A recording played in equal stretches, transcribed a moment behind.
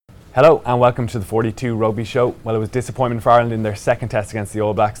Hello and welcome to the 42 Rugby Show. Well, it was disappointment for Ireland in their second test against the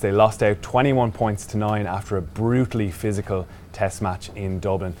All Blacks. They lost out 21 points to 9 after a brutally physical test match in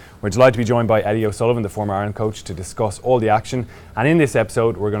Dublin. We're delighted to be joined by Eddie O'Sullivan, the former Ireland coach, to discuss all the action. And in this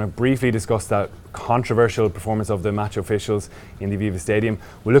episode, we're going to briefly discuss that controversial performance of the match officials in the Aviva Stadium.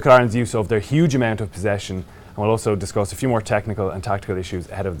 We'll look at Ireland's use of their huge amount of possession, and we'll also discuss a few more technical and tactical issues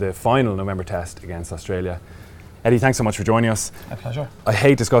ahead of the final November test against Australia. Eddie, thanks so much for joining us. My pleasure. I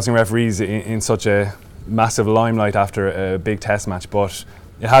hate discussing referees in such a massive limelight after a big test match, but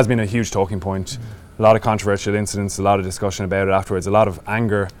it has been a huge talking point. A lot of controversial incidents, a lot of discussion about it afterwards, a lot of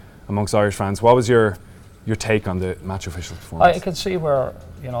anger amongst Irish fans. What was your take on the match official performance? I can see where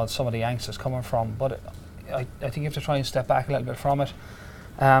some of the angst is coming from, but I think you have to try and step back a little bit from it.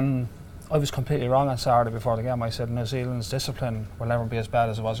 I was completely wrong on Saturday before the game. I said New Zealand's discipline will never be as bad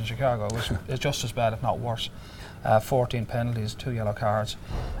as it was in Chicago. It's just as bad, if not worse. 14 penalties, 2 yellow cards.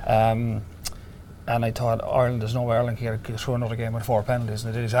 And I thought there's no way Ireland can get through another game with 4 penalties,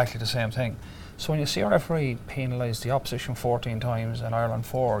 and they did exactly the same thing. So when you see a referee penalise the opposition 14 times and Ireland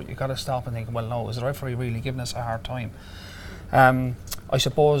 4, you've got to stop and think, well, no, is the referee really giving us a hard time? I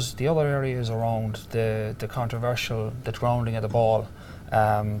suppose the other area is around the controversial, the grounding of the ball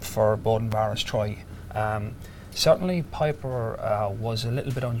for Boden-Barrett's try. Certainly Piper was a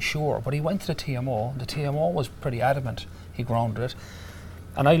little bit unsure, but he went to the TMO. The TMO was pretty adamant he grounded it.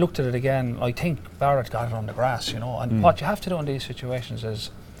 And I looked at it again. I think Barrett got it on the grass, and what you have to do in these situations is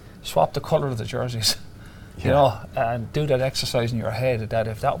swap the colour of the jerseys, and do that exercise in your head that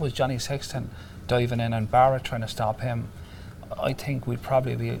if that was Johnny Sexton diving in and Barrett trying to stop him, I think we'd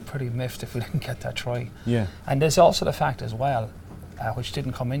probably be pretty miffed if we didn't get that try. Yeah. And there's also the fact as well, which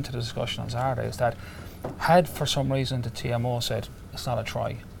didn't come into the discussion on Saturday, is that had for some reason the TMO said it's not a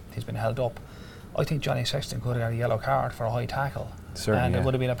try, he's been held up, I think Johnny Sexton could have got a yellow card for a high tackle. Certainly, and it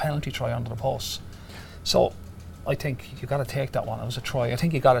would have been a penalty try under the posts. So I think you got to take that one. It was a try. I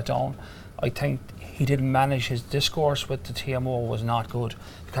think he got it down. I think he didn't manage his discourse with the TMO was not good,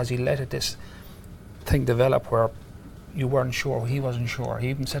 because he let this thing develop where you weren't sure, he wasn't sure. He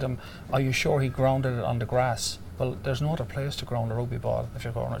even said to him, are you sure he grounded it on the grass? Well, there's no other place to ground a rugby ball if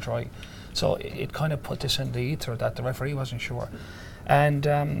you're going to try. So it kind of put this in the ether that the referee wasn't sure. And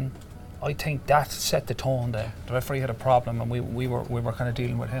I think that set the tone there. The referee had a problem, and we were kind of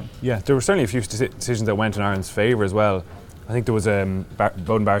dealing with him. Yeah, there were certainly a few decisions that went in Ireland's favour as well. I think there was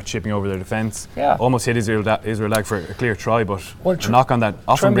Boden-Barrett chipping over their defence. Yeah. Almost hit Israel lag for a clear try, but a knock on that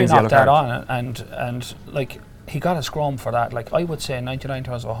often brings yellow card. On and he got a scrum for that. Like, I would say 99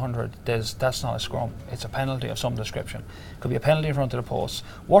 times 100, that's not a scrum. It's a penalty of some description. Could be a penalty in front of the post.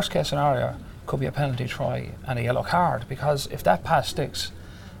 Worst case scenario could be a penalty try and a yellow card, because if that pass sticks,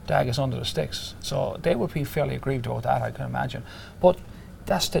 Dag is under the sticks. So they would be fairly aggrieved about that, I can imagine. But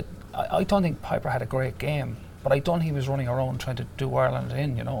I don't think Piper had a great game, but I don't think he was running around trying to do Ireland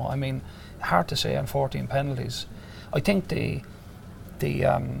in, I mean, hard to say on 14 penalties. I think the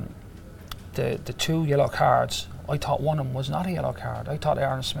 2 yellow cards, I thought one of them was not a yellow card. I thought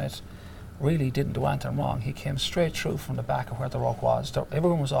Aaron Smith really didn't do anything wrong. He came straight through from the back of where the ruck was.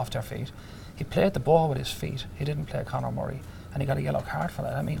 Everyone was off their feet. He played the ball with his feet. He didn't play Conor Murray, and he got a yellow card for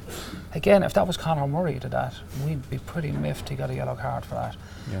that. I mean, again, if that was Conor Murray to that, we'd be pretty miffed he got a yellow card for that.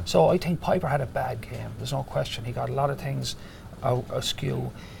 Yeah. So I think Piper had a bad game. There's no question. He got a lot of things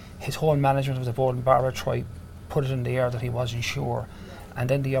askew. His whole management of the Boden-Barrett try put it in the air that he wasn't sure. And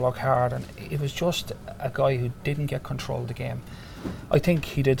then the yellow card, and it was just a guy who didn't get control of the game. I think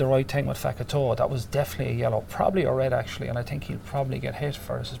he did the right thing with Fekitoa. That was definitely a yellow, probably a red actually, and I think he'll probably get hit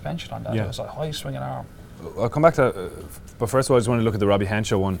for a suspension on that. Yeah. It was a high swinging arm. I'll come back to that, but first of all I just want to look at the Robbie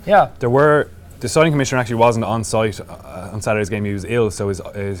Henshaw one. Yeah. The citing commissioner actually wasn't on site on Saturday's game. He was ill, so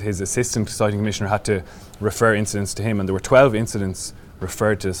his assistant citing commissioner had to refer incidents to him, and there were 12 incidents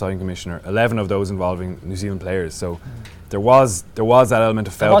referred to the citing commissioner, 11 of those involving New Zealand players. So there was that element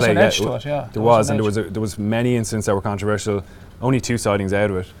of foul play. There was an edge to it, yeah. There was many incidents that were controversial. Only 2 sightings out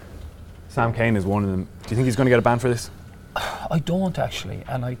of it. Sam Cane is one of them. Do you think he's going to get a ban for this? I don't actually,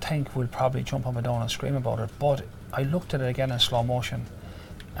 and I think we'll probably jump up and down and scream about it. But I looked at it again in slow motion,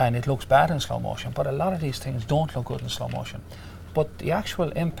 and it looks bad in slow motion. But a lot of these things don't look good in slow motion. But the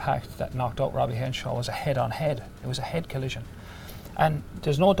actual impact that knocked out Robbie Henshaw was a head-on-head. It was a head collision. And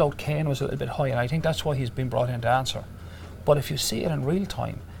there's no doubt Kane was a little bit high, and I think that's why he's been brought in to answer. But if you see it in real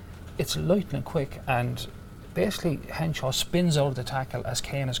time, it's lightning quick, and basically Henshaw spins out of the tackle as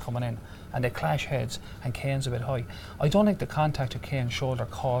Kane is coming in, and they clash heads, and Kane's a bit high. I don't think the contact of Kane's shoulder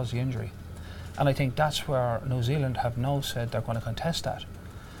caused the injury, and I think that's where New Zealand have now said they're going to contest that.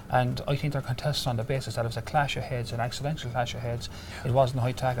 And I think they're contesting on the basis that it was a clash of heads, an accidental clash of heads. It wasn't a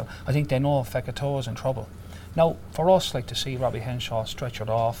high tackle. I think they know Fekitoa is in trouble. Now, for us, like to see Robbie Henshaw stretch it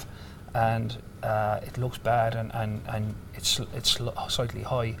off, and it looks bad, and it's slightly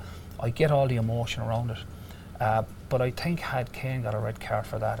high. I get all the emotion around it, but I think had Kane got a red card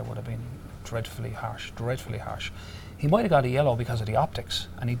for that, it would have been dreadfully harsh. He might have got a yellow because of the optics,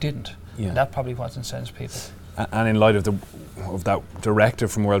 and he didn't. Yeah. And that probably what incensed people. And in light of that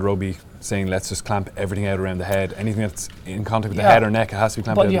directive from World Rugby saying let's just clamp everything out around the head, anything that's in contact with the head or neck, it has to be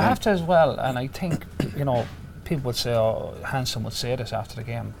clamped out. But you have to as well, and I think, you know, people would say, oh, Hansen would say this after the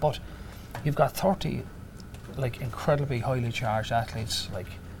game, but you've got 30 like incredibly highly charged athletes like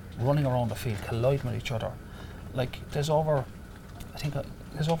running around the field, colliding with each other. Like there's over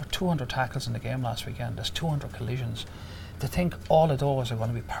 200 tackles in the game last weekend. There's 200 collisions. To think all of those are going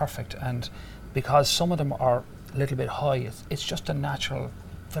to be perfect, and because some of them are a little bit high, it's just a natural.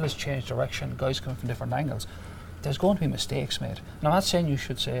 Fellas change direction, guys come from different angles. There's going to be mistakes made. And I'm not saying you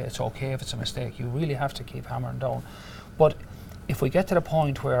should say it's okay if it's a mistake. You really have to keep hammering down. But if we get to the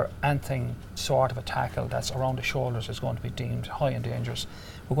point where anything sort of a tackle that's around the shoulders is going to be deemed high and dangerous,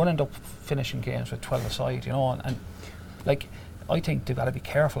 we're going to end up finishing games with 12 aside, you know, and like I think they've got to be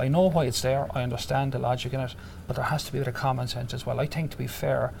careful. I know why it's there, I understand the logic in it, but there has to be a bit of common sense as well. I think, to be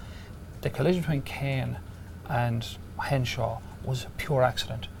fair, the collision between Kane and Henshaw was a pure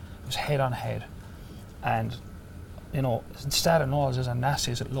accident. It was head on head, and you know, instead of nose as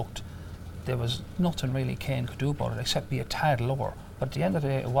nasty as it looked, there was nothing really Kane could do about it except be a tad lower. But at the end of the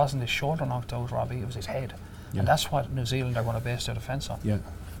day, it wasn't his shoulder knocked out Robbie, it was his head. Yeah. And that's what New Zealand are going to base their defence on. Yeah.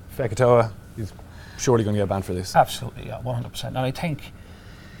 Fekitoa is surely going to get banned for this. Absolutely, yeah, 100%. And I think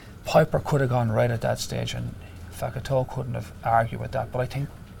Piper could have gone right at that stage, and Fekitoa couldn't have argued with that. But I think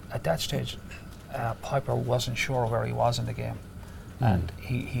at that stage, Piper wasn't sure where he was in the game, and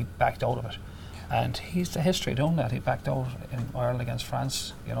he backed out of it. And he's the history doing that. He backed out in Ireland against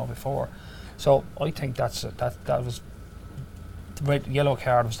France, you know, before. So I think that was the red yellow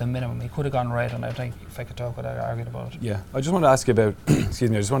card was the minimum. He could have gone red, and I think Fekitoa could have argued about it. Yeah, I just want to ask you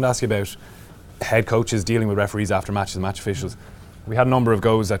about head coaches dealing with referees after matches and match officials. We had a number of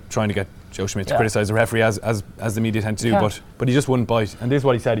goes at trying to get Joe Schmidt to criticise the referee as the media tend to do, but he just wouldn't bite. And this is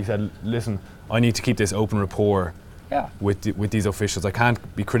what he said. He said, "Listen, I need to keep this open rapport with these officials. I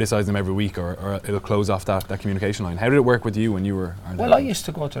can't be criticising them every week, or it'll close off that communication line." How did it work with you when you were? Well, I used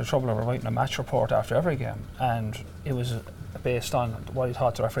to go to the trouble of writing a match report after every game, and it was based on what I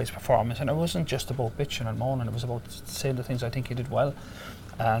thought the referee's performance, and it wasn't just about bitching and moaning. It was about saying the things I think he did well,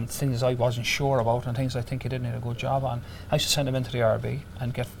 and things I wasn't sure about, and things I think he didn't do a good job on. I used to send them into the RB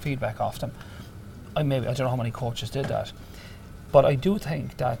and get feedback off them. I don't know how many coaches did that, but I do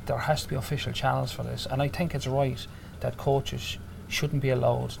think that there has to be official channels for this, and I think it's right that coaches shouldn't be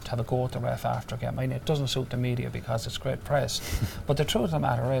allowed to have a go at the ref after a game. I mean, it doesn't suit the media because it's great press, but the truth of the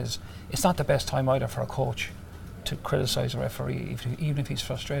matter is, it's not the best time either for a coach to criticise a referee, even if he's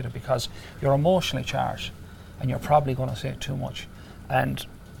frustrated, because you're emotionally charged and you're probably going to say too much. And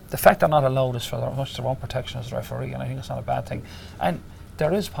the fact they're not allowed is for their own protection as a referee, and I think it's not a bad thing. And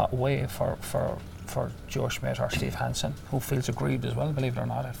there is a way for Joe Schmidt or Steve Hansen, who feels aggrieved as well, believe it or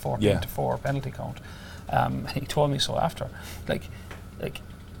not, at 14-4 penalty count. He told me so after. Like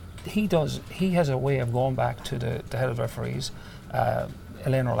he has a way of going back to the head of referees.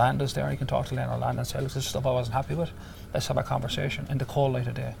 Elaine Orlando's there. He can talk to Elaine Orlando and say, "Look, this is stuff I wasn't happy with. Let's have a conversation in the cold light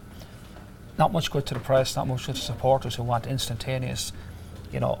of day." Not much good to the press, not much good to supporters who want instantaneous,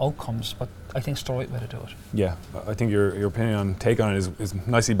 outcomes. But I think it's the right way to do it. Yeah, I think your opinion on take on it is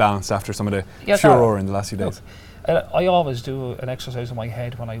nicely balanced after some of the furore in the last few days. I always do an exercise in my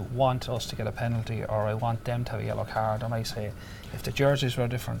head when I want us to get a penalty or I want them to have a yellow card, and I say, if the jerseys were a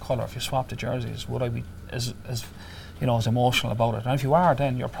different colour, if you swap the jerseys, would I be as emotional about it? And if you are,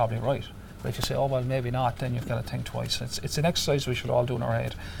 then you're probably right. But if you say, oh well, maybe not, then you've got to think twice. It's an exercise we should all do in our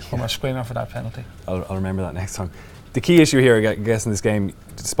head when we're screaming for that penalty. I'll remember that next time. The key issue here, I guess, in this game,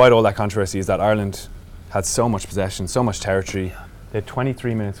 despite all that controversy, is that Ireland had so much possession, so much territory. Yeah. They had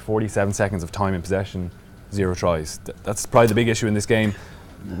 23 minutes, 47 seconds of time in possession, 0 tries. That's probably the big issue in this game.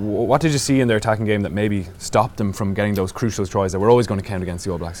 What did you see in their attacking game that maybe stopped them from getting those crucial tries that we're always going to count against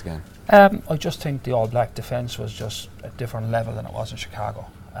the All Blacks again? I just think the All Black defence was just a different level than it was in Chicago.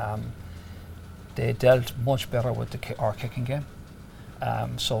 They dealt much better with our kicking game,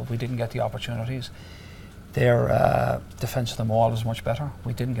 so we didn't get the opportunities. Their defence of the maul was much better.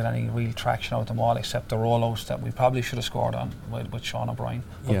 We didn't get any real traction out of the maul except the rollouts that we probably should have scored on with Sean O'Brien.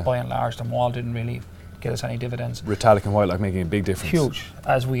 But by and large, the maul didn't really get us any dividends. Retallick and Whitelock making a big difference. Huge,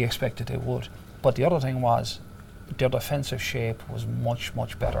 as we expected it would. But the other thing was, their defensive shape was much,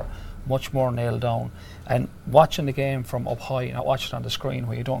 much better, much more nailed down. And watching the game from up high, not watching it on the screen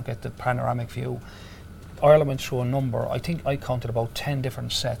where you don't get the panoramic view, Ireland went through a number, I think I counted about 10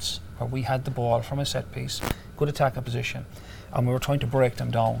 different sets where we had the ball from a set piece, good attacking position, and we were trying to break them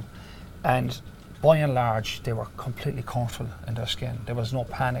down. And by and large, they were completely comfortable in their skin. There was no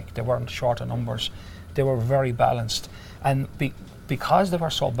panic, they weren't short of numbers, they were very balanced. And because they were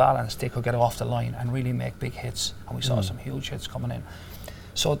so balanced, they could get off the line and really make big hits, and we saw some huge hits coming in.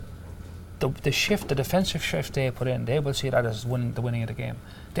 So the defensive shift they put in, they will see that as the winning of the game.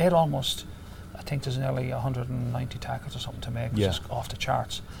 They had almost, I think there's nearly 190 tackles or something to make, which is off the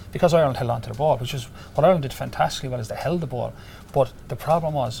charts. Because Ireland held on to the ball, which is what Ireland did fantastically well, is they held the ball. But the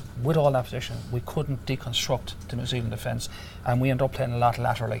problem was, with all that position, we couldn't deconstruct the New Zealand defence, and we ended up playing a lot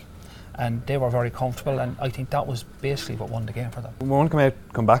laterally. And they were very comfortable, and I think that was basically what won the game for them. We won't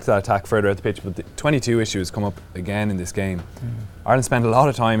come back to that attack further out the pitch, but the 22 issue has come up again in this game. Ireland spent a lot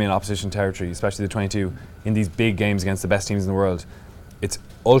of time in opposition territory, especially the 22, in these big games against the best teams in the world. It's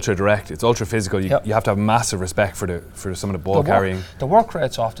ultra direct, it's ultra physical. You have to have massive respect for some of the ball carrying. The work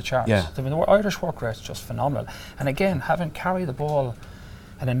rate's off the charts. Yeah. I mean, the Irish work rate's just phenomenal. And again, having carried the ball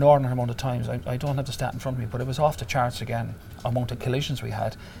an inordinate amount of times, I don't have the stat in front of me, but it was off the charts again, amount of collisions we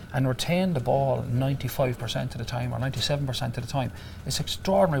had, and retained the ball 95% of the time or 97% of the time. It's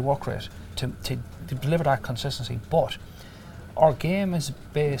extraordinary work rate to deliver that consistency. But our game is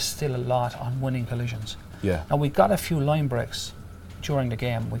based still a lot on winning collisions. Yeah. Now, we got a few line breaks during the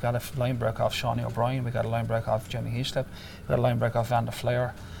game. We got a line break off Seanie O'Brien, we got a line break off Jamie Heaslip, we got a line break off Van der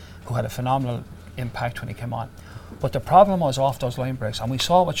Fleer, who had a phenomenal impact when he came on. But the problem was off those line breaks, and we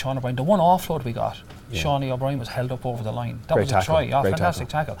saw with Seanie O'Brien, the one offload we got, Seanie O'Brien was held up over the line. That Great was tackle. a try, fantastic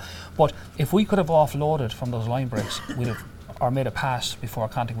tackle. But if we could have offloaded from those line breaks, we'd have, or made a pass before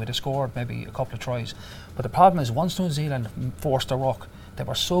contact, we'd have scored maybe a couple of tries. But the problem is, once New Zealand forced the ruck, they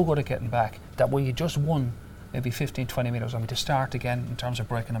were so good at getting back that we just won maybe 15, 20 metres, and we had to start again in terms of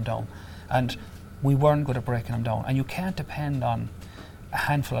breaking them down. And we weren't good at breaking them down. And you can't depend on a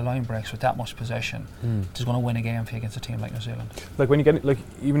handful of line breaks with that much possession is going to win a game for you against a team like New Zealand. Like when you get like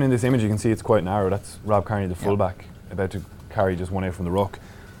even in this image, you can see it's quite narrow. That's Rob Kearney, the fullback, about to carry just one out from the ruck.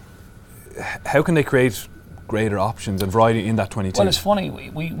 How can they create greater options and variety in that 22? Well, it's funny.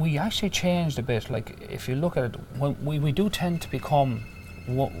 We actually changed a bit. Like if you look at it, when we do tend to become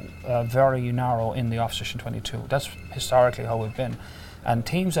very narrow in the opposition 22. That's historically how we've been. And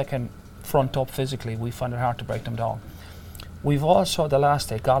teams that can front up physically, we find it hard to break them down. We've also, the last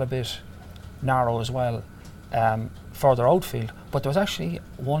day, got a bit narrow as well, further outfield. But there was actually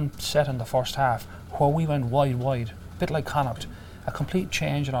one set in the first half where we went wide, a bit like Connacht. A complete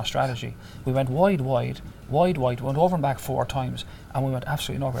change in our strategy. We went wide, went over and back 4 times, and we went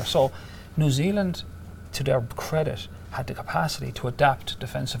absolutely nowhere. So New Zealand, to their credit, had the capacity to adapt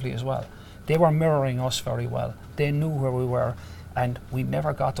defensively as well. They were mirroring us very well. They knew where we were, and we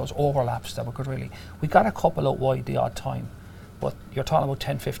never got those overlaps that we could really. We got a couple out wide the odd time, but you're talking about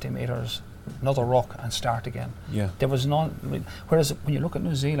 10, 15 metres, another ruck and start again. Yeah. There was none. Whereas when you look at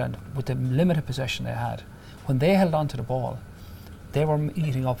New Zealand, with the limited possession they had, when they held on to the ball, they were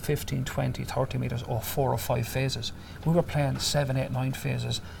eating up 15, 20, 30 metres or 4 or 5 phases. We were playing 7, 8, 9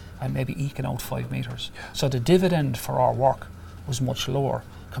 phases and maybe eking out 5 metres. Yeah. So the dividend for our work was much lower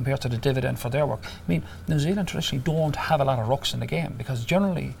compared to the dividend for their work. I mean, New Zealand traditionally don't have a lot of rucks in the game because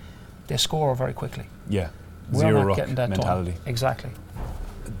generally they score very quickly. Yeah, we're zero not ruck getting that mentality. Done. Exactly.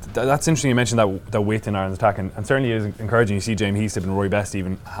 That's interesting you mentioned that width in Ireland's attack, and certainly it is encouraging. You see Jamie Heaslip and Rory Best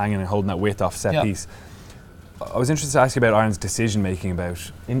even hanging and holding that width off set piece. I was interested to ask you about Ireland's decision making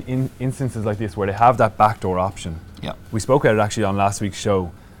about in instances like this where they have that backdoor option. Yeah. We spoke about it actually on last week's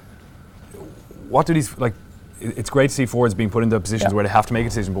show. What do these, like, it's great to see forwards being put into positions where they have to make a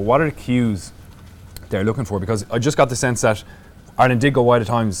decision, but what are the cues they're looking for? Because I just got the sense that Ireland did go wide at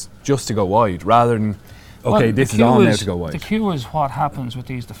times just to go wide, rather than, this is on now to go wide. The cue is what happens with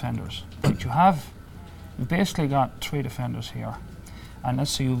these defenders. You've basically got 3 defenders here, and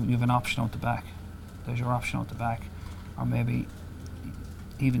let's say you've an option out the back. There's your option out the back, or maybe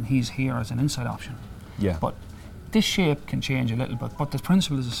even he's here as an inside option. Yeah. But this shape can change a little bit, but the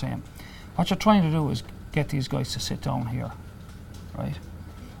principle is the same. What you're trying to do is get these guys to sit down here, right?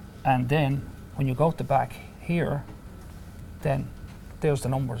 And then when you go out the back here, then there's the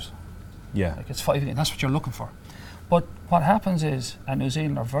numbers. Yeah. Like it's 5 again. That's what you're looking for. But what happens is, and New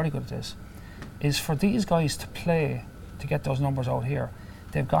Zealand are very good at this, is for these guys to play to get those numbers out here,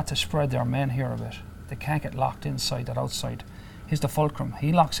 they've got to spread their men here a bit. They can't get locked inside that outside. Here's the fulcrum.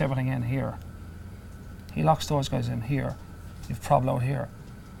 He locks everything in here. He locks those guys in here. You've problem out here.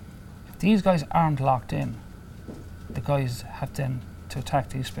 If these guys aren't locked in, the guys have then to attack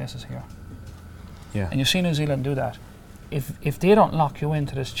these spaces here. Yeah. And you see New Zealand do that. If they don't lock you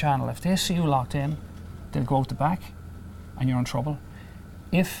into this channel, if they see you locked in, they'll go out the back and you're in trouble.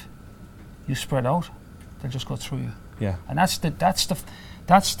 If you spread out, they'll just go through you. Yeah. And that's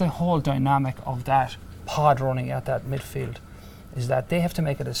the whole dynamic of that pod running at that midfield, is that they have to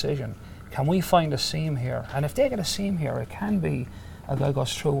make a decision. Can we find a seam here? And if they get a seam here, it can be a guy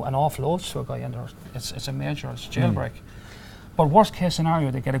goes through and offloads to a guy, and it's a major, it's jailbreak. But worst case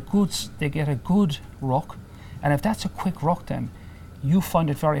scenario, they get a good ruck, and if that's a quick ruck, then you find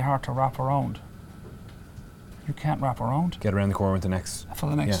it very hard to wrap around. You can't wrap around. Get around the corner with the next. For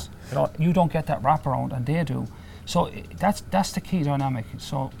the next, you don't get that wrap around, and they do. So that's the key dynamic.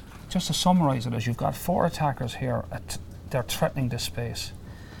 So just to summarise it, is you've got 4 attackers here. They're threatening this space,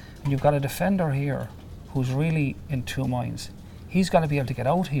 and you've got a defender here who's really in two minds. He's got to be able to get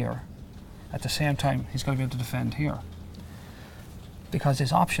out here. At the same time, he's got to be able to defend here, because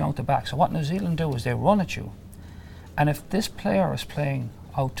there's option out the back. So what New Zealand do is they run at you, and if this player is playing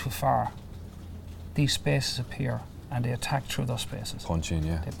out too far, these spaces appear and they attack through those spaces. Punch in,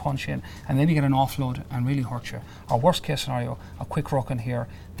 yeah. They punch in and maybe get an offload and really hurt you. Or worst case scenario, a quick ruck in here,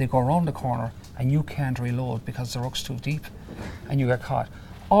 they go around the corner and you can't reload because the ruck's too deep and you get caught.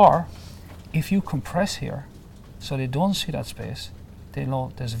 Or if you compress here so they don't see that space, they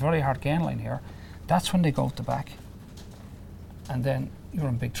know there's a very hard gain line here, that's when they go out the back. And then you're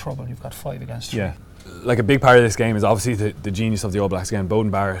in big trouble. You've got 5 against 3. Yeah. Like a big part of this game is obviously the genius of the All Blacks again.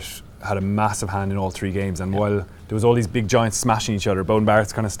 Bowden Barrett had a massive hand in all 3 games, and while there was all these big giants smashing each other, Bowden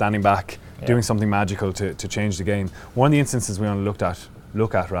Barrett's kind of standing back, doing something magical to change the game. One of the instances we want to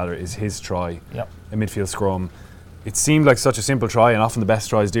look at is his try, a midfield scrum. It seemed like such a simple try, and often the best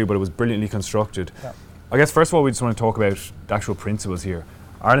tries do, but it was brilliantly constructed. I guess first of all we just want to talk about the actual principles here.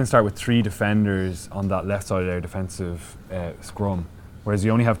 Ireland start with 3 defenders on that left side of their defensive scrum, whereas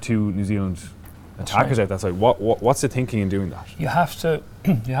you only have 2 New Zealand attackers out that side. What's the thinking in doing that? You have to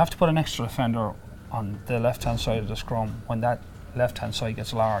put an extra defender on the left-hand side of the scrum when that left-hand side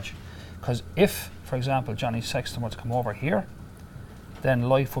gets large. Because if, for example, Johnny Sexton were to come over here, then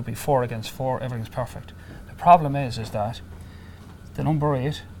life would be 4 against 4, everything's perfect. The problem is that the number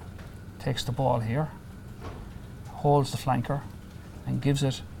 8 takes the ball here, holds the flanker, and gives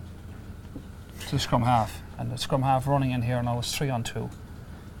it to the scrum half. And the scrum half running in here now is 3 on 2.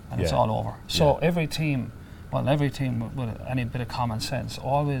 And it's all over. So every team with any bit of common sense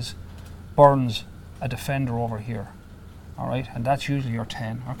always burns a defender over here, all right? And that's usually your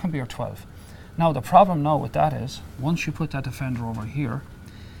 10, or it can be your 12. Now the problem now with that is, once you put that defender over here,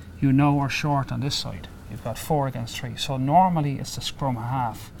 you now are short on this side. You've got 4 against 3. So normally it's the scrum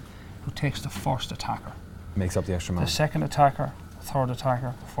half who takes the first attacker. Makes up the extra man. The second attacker, the third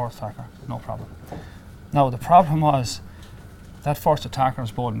attacker, the fourth attacker, no problem. Now the problem was, that first attacker is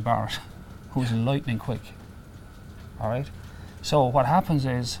Bowden Barrett, who's lightning quick. All right. So what happens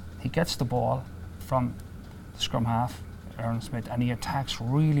is he gets the ball from the scrum half, Aaron Smith, and he attacks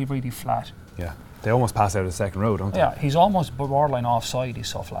really, really flat. Yeah. They almost pass out of the second row, don't they? Yeah. He's almost borderline offside. He's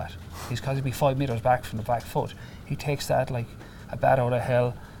so flat. He's because he'd be 5 meters back from the back foot. He takes that like a bat out of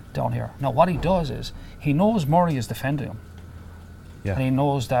hell down here. Now what he does is he knows Murray is defending him. Yeah. And he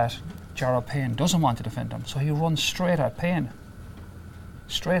knows that Jarrod Payne doesn't want to defend him, so he runs straight at Payne.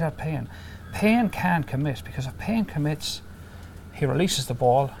 Straight at Payne. Payne can't commit, because if Payne commits, he releases the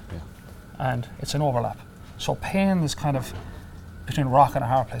ball and it's an overlap. So Payne is kind of between a rock and a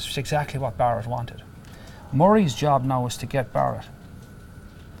hard place, which is exactly what Barrett wanted. Murray's job now is to get Barrett.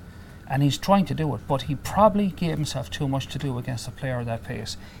 And he's trying to do it, but he probably gave himself too much to do against a player at that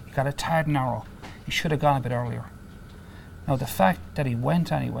pace. He got a tad narrow. He should have gone a bit earlier. Now the fact that he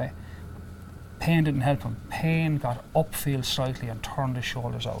went anyway, Payne didn't help him. Payne got upfield slightly and turned his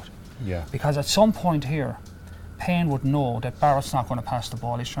shoulders out. Yeah. Because at some point here, Payne would know that Barrett's not going to pass the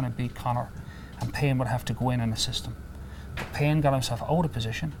ball. He's trying to beat Connor, and Payne would have to go in and assist him. But Payne got himself out of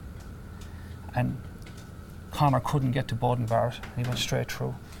position, and Connor couldn't get to Bowden Barrett. He went straight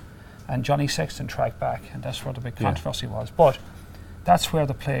through. And Johnny Sexton tracked back, and that's where the big controversy was. But that's where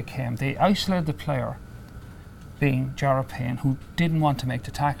the play came. They isolated the player, being Jarrod Payne, who didn't want to make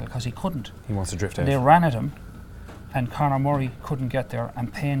the tackle because he couldn't. He wants to drift out. They ran at him, and Conor Murray couldn't get there,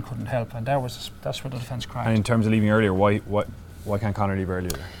 and Payne couldn't help, and that's where the defence cracked. And in terms of leaving earlier, why can't Conor leave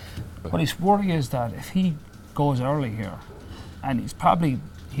earlier? Well, his worry is that if he goes early here, and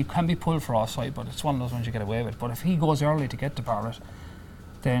he can be pulled for offside, but it's one of those ones you get away with. But if he goes early to get to Barrett,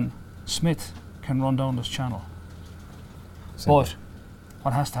 then Smith can run down this channel. Simple. But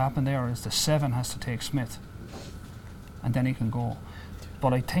what has to happen there is the 7 has to take Smith, and then he can go.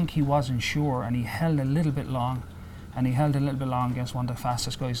 But I think he wasn't sure, and he held a little bit long and he held a little bit long against one of the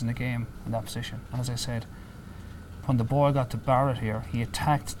fastest guys in the game in that position. And as I said, when the ball got to Barrett here, he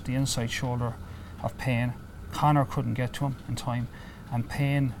attacked the inside shoulder of Payne. Connor couldn't get to him in time, and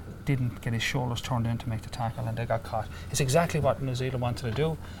Payne didn't get his shoulders turned in to make the tackle, and they got caught. It's exactly what New Zealand wanted to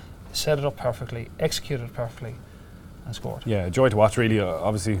do. Set it up perfectly, executed it perfectly, and scored. Yeah, a joy to watch really.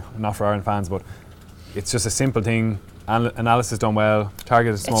 Obviously not for Ireland fans, but it's just a simple thing. Analysis done well,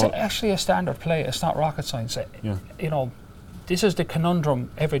 target is small. It's actually a standard play. It's not rocket science. Yeah. You know, this is the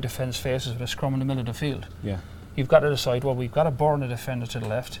conundrum every defence faces with a scrum in the middle of the field. Yeah. You've got to decide, well, we've got to burn the defender to the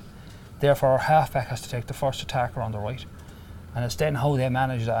left, therefore our halfback has to take the first attacker on the right. And it's then how they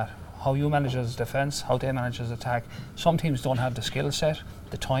manage that. How you manage as defence, how they manage as attack. Some teams don't have the skill set,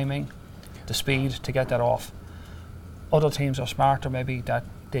 the timing, the speed to get that off. Other teams are smarter, maybe that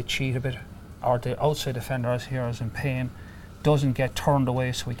they cheat a bit, or the outside defender, as here is in Payne, doesn't get turned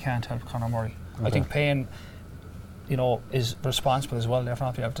away, so we can't help Conor Murray. Okay. I think Payne, you know, is responsible as well, therefore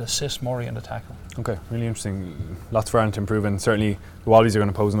not being able to assist Murray in the tackle. Okay, really interesting. Lots for Ireland to improve, and certainly the Wallabies are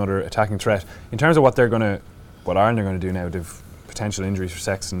going to pose another attacking threat. In terms of what Ireland are going to do now, they've potential injuries for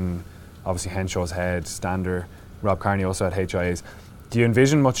Sexton, obviously Henshaw's head, Stander, Rob Kearney also had HIAs. Do you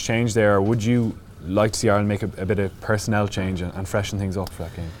envision much change there, or would you like to see Ireland make a bit of personnel change and freshen things up for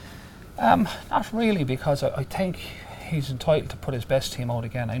that game? Not really, because I think he's entitled to put his best team out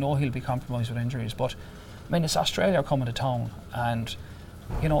again. I know he'll be compromised with injuries, but I mean, it's Australia coming to town, and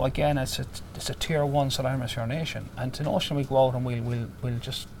you know, again, it's a tier 1 Southern Hemisphere nation, and to notion we go out and we'll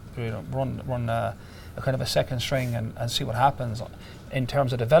just run a kind of a second string and see what happens in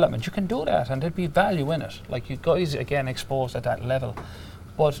terms of development. You can do that, and there'd be value in it. Like, you guys again exposed at that level.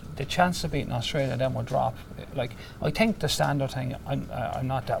 But the chance of beating Australia then would drop. Like, I think the standard thing, I'm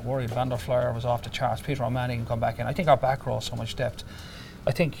not that worried. Van der Flyer was off the charts. Peter O'Mahony can come back in. I think our back row has so much depth.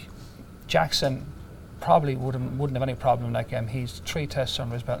 I think Jackson probably wouldn't have any problem in that game. He's 3 tests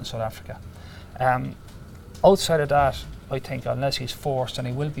under his belt in South Africa. Outside of that, I think unless he's forced, and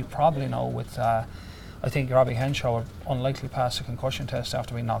he will be probably now with, I think Robbie Henshaw will unlikely pass the concussion test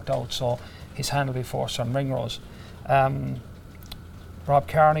after being knocked out, so his hand will be forced on Ringrose. Rob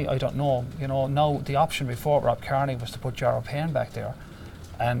Kearney, I don't know. You know, now the option before Rob Kearney was to put Jarrod Payne back there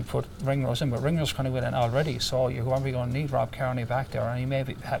and put Ringrose in, but Ringrose kind of went in already, so you're going to need Rob Kearney back there, and he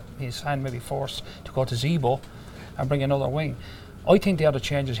maybe his hand may be forced to go to Zebo and bring another wing. I think the other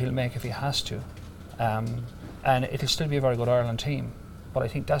changes he'll make if he has to, and it'll still be a very good Ireland team, but I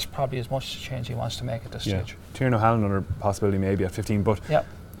think that's probably as much change he wants to make at this stage. Tiernan O'Halloran, another possibility maybe at 15, but yeah.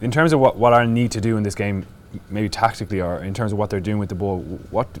 In terms of what Ireland need to do in this game, maybe tactically, or in terms of what they're doing with the ball,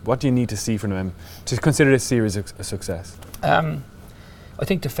 what do you need to see from them to consider this series a success? I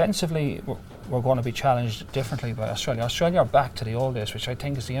think defensively we're going to be challenged differently by Australia. Australia are back to the old days, which I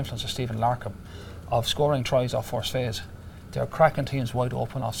think is the influence of Stephen Larkham, of scoring tries off first phase. They're cracking teams wide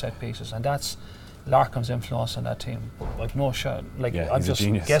open off set pieces, and that's Larkham's influence on that team. Like, no shot. Like, I'm just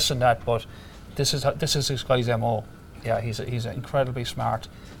guessing that, but this is this guy's MO. Yeah, he's an incredibly smart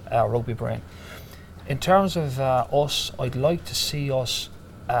rugby brain. In terms of us, I'd like to see us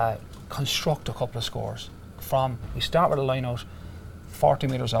construct a couple of scores. We start with a line out, 40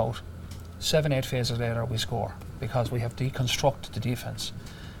 metres out, 7-8 phases later we score, because we have deconstructed the defence.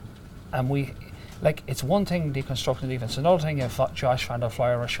 And it's one thing deconstructing the defence, another thing if Josh Van der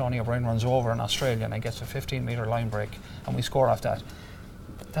Flyer or Seanie O'Brien runs over an Australian and gets a 15-metre line break and we score off that.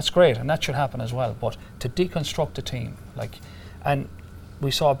 That's great, and that should happen as well. But to deconstruct the team, and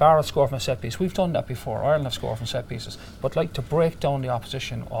we saw Barrett score from a set piece. We've done that before. Ireland have scored from set pieces. But to break down the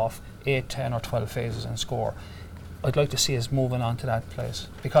opposition of 8, 10 or 12 phases and score, I'd like to see us moving on to that place.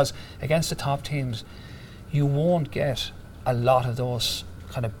 Because against the top teams, you won't get a lot of those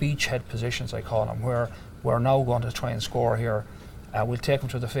kind of beachhead positions, I call them, where we're now going to try and score here. We'll take them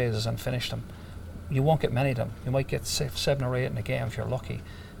through the phases and finish them. You won't get many of them. You might get 7 or 8 in a game if you're lucky.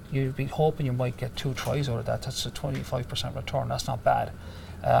 You'd be hoping you might get 2 tries out of that. That's a 25% return. That's not bad.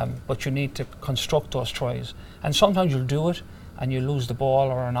 But you need to construct those tries. And sometimes you'll do it and you lose the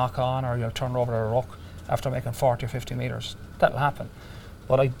ball or a knock on, or you'll turn over to a ruck after making 40 or 50 metres. That'll happen.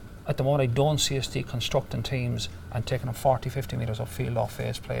 But at the moment I don't see us deconstructing teams and taking them 40, 50 metres upfield off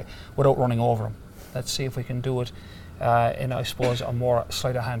phase play without running over them. Let's see if we can do it in, I suppose, a more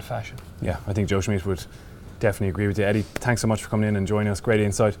sleight of hand fashion. Yeah, I think Joe Schmidt would definitely agree with you. Eddie, thanks so much for coming in and joining us. Great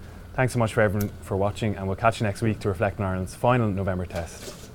insight. Thanks so much for everyone for watching, and we'll catch you next week to reflect on Ireland's final November test.